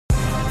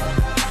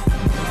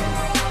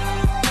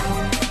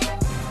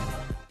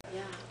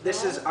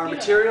This is our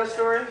material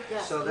story.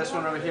 So this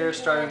one over here,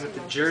 starting with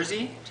the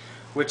jersey,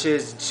 which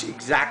is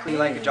exactly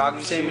like a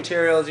jogging, same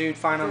materials you'd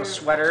find on a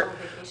sweater.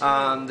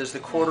 There's the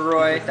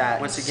corduroy, that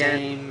once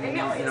again,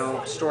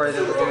 story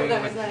that we're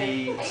doing with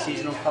the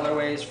seasonal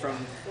colorways from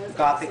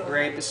Gothic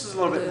Grape. This is a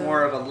little bit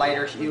more of a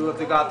lighter hue of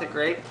the Gothic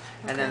Grape.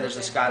 And then there's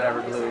the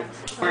Skydiver Blue.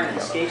 Wearing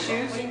the skate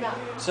shoes.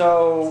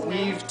 So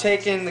we've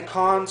taken the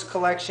Cons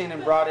collection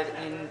and brought it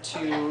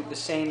into the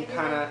same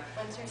kind of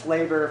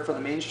flavor for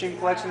the mainstream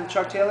collection of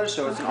Chuck Taylor.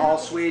 So it's an all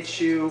suede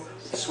shoe,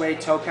 suede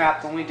toe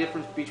cap. The only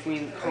difference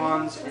between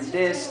Cons and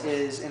this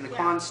is in the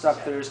Cons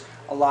stuff there's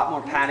a lot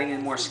more padding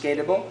and more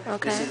skatable.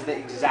 Okay. This is the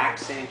exact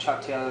same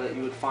Chuck Taylor that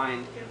you would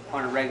find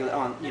on a regular,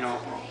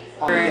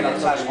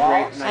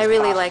 I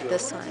really like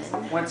this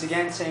one. Once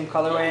again, same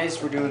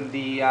colorways. We're doing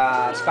the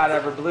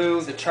Skydiver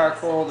Blue, the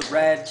charcoal, the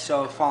red.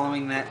 So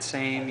following that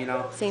same,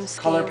 same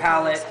color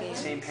palette, scheme.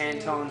 same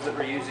Pantones that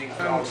we're using.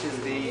 This is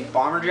the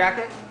bomber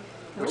jacket,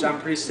 which I'm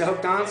pretty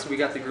stoked on. So we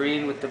got the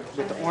green with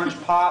the orange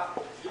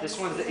pop. This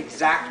one's the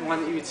exact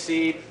one that you would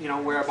see,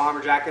 wear a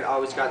bomber jacket.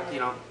 Always got,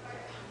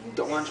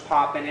 the orange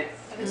pop in it.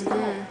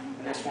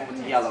 And this one with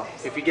the yellow.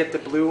 If you get the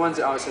blue ones,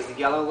 it always has the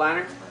yellow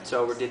liner.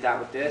 So we did that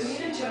with this,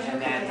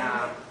 and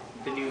then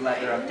the new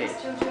leather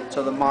update.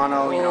 So the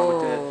mono,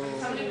 with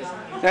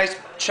the nice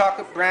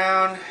chocolate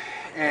brown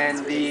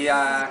and the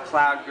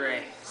cloud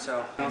gray.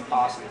 So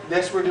awesome.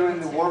 This we're doing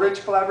the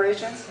Warridge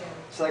collaboration.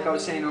 So like I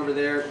was saying over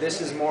there,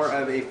 this is more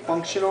of a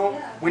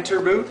functional winter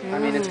boot. I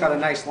mean, it's got a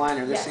nice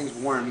liner. This thing's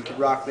warm. You could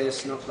rock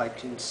this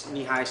like in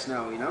knee-high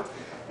snow,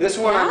 This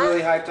one I'm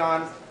really hyped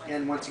on.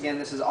 And once again,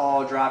 this is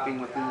all dropping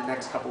within the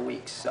next couple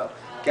weeks. So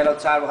get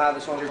outside, we'll have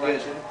this one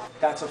collection.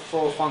 That's a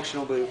full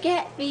functional boot.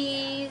 Get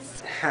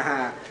these.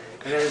 And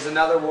there's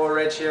another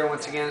Warridge here.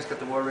 Once again, it's got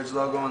the Warridge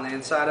logo on the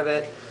inside of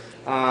it.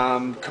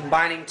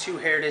 Combining two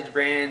heritage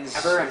brands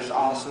ever, and it's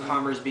awesome.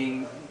 Converse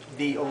being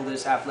the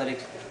oldest athletic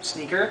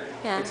sneaker.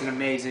 It's an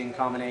amazing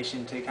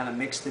combination to kind of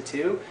mix the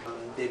two.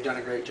 They've done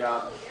a great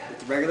job with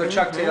the regular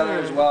Chuck Taylor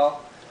as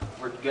well.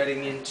 We're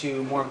getting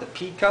into more of the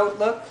peacoat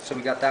look, so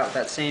we got that with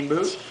that same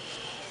boot.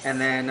 And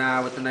then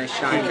with the nice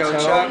shiny toe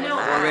Chuck,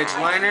 Warridge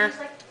liner.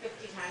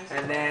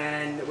 And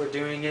then we're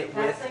doing it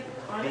with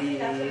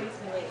the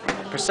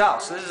Purcell.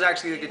 So this is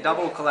actually like a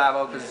double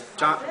collabo because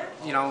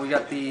we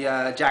got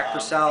the Jack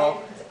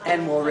Purcell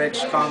and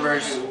Woolrich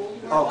Converse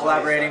all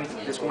collaborating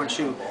this one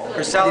shoe.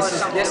 Purcell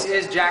this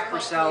is Jack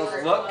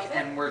Purcell's look,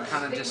 and we're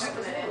kind of just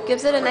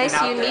gives it a nice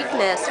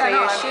uniqueness for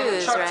your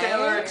shoes, Chuck right?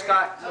 Taylor, it's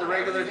got the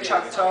regular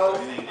Chuck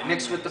toe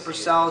mixed with the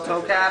Purcell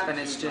toe cap, and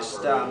it's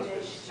just, of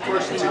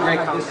course, it's a great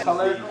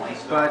color.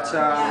 But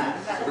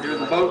we're doing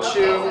the boat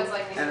shoe,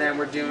 and then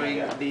we're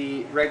doing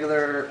the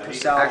regular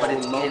Purcell, but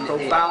it's low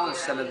profile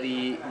instead of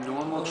the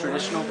normal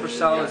traditional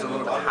Purcell is a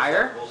little bit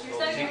higher.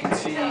 As you can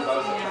see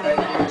right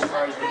here as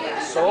far as the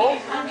sole,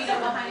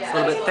 a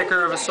little bit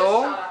thicker of a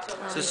sole.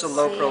 So this is a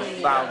low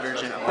profile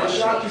version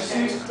of this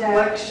shoe.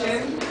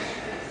 Collection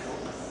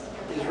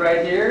is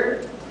right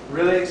here.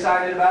 Really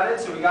excited about it.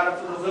 So we got it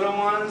for the little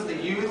ones, the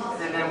youth,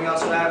 and then we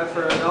also have it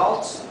for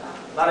adults.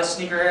 A lot of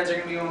sneakerheads are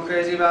going to be going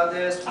crazy about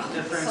this,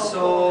 different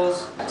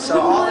soles.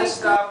 So all this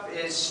stuff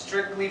is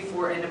strictly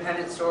for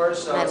independent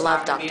stores. So it's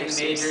not going to be in the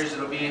majors.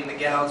 It'll be in the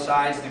get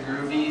outsides, the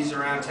groovies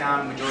around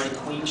town. Majority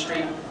Queen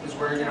Street is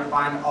where you're going to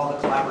find all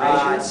the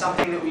collaborations. It's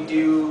something that we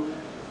do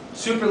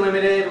super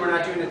limited. We're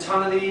not doing a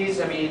ton of these.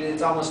 I mean,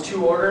 it's almost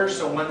 2 orders,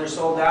 so when they're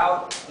sold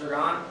out, they're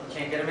gone. You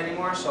can't get them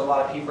anymore. So a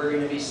lot of people are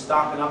going to be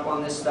stocking up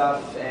on this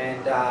stuff,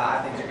 and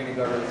I think they're going to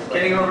go really quick.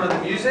 Getting over to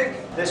the music,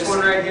 this one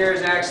right here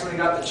has actually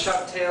got the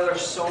Chuck Taylor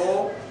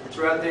sole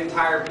throughout the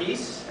entire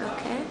piece,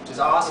 which is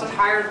awesome. The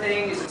entire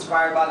thing is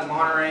inspired by the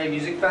Monterey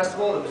Music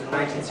Festival. It was in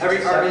 1967.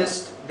 Every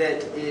artist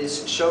that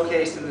is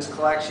showcased in this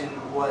collection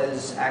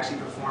was actually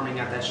performing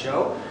at that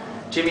show.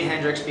 Jimi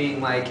Hendrix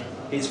being like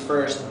his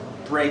first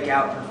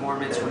breakout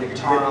performance with a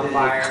guitar on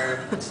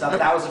fire and stuff.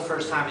 That was the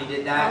first time he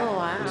did that. Oh,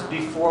 wow. It was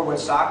before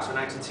Woodstock, so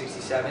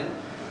 1967.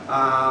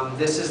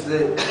 This is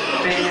the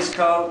famous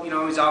coat.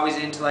 He's always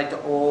into like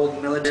the old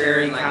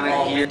military kind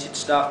of vintage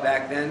stuff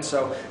back then.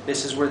 So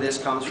this is where this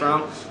comes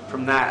from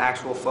that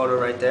actual photo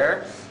right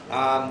there.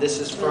 This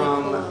is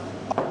from,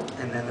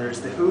 and then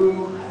there's the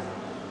Who,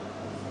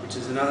 which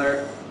is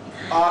another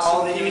awesome.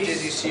 All the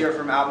images you see are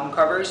from album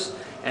covers.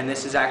 And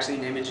this is actually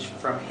an image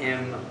from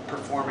him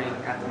performing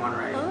at the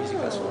Monterey Music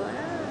Festival.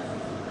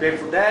 Wow.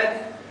 Grateful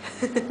Dead.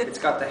 It's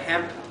got the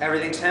hemp,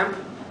 everything's hemp,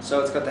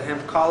 so it's got the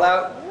hemp call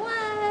out.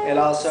 What? It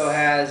also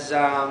has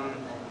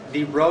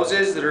the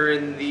roses that are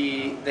in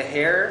the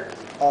hair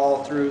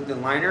all through the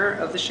liner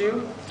of the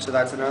shoe. So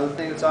that's another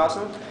thing that's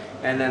awesome.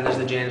 And then there's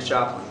the Janis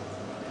Joplin.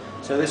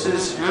 So this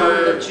is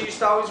her that she used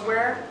to always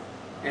wear,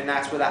 and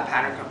that's where that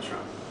pattern comes from.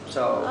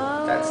 So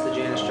that's the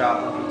Janis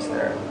Joplin piece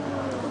there.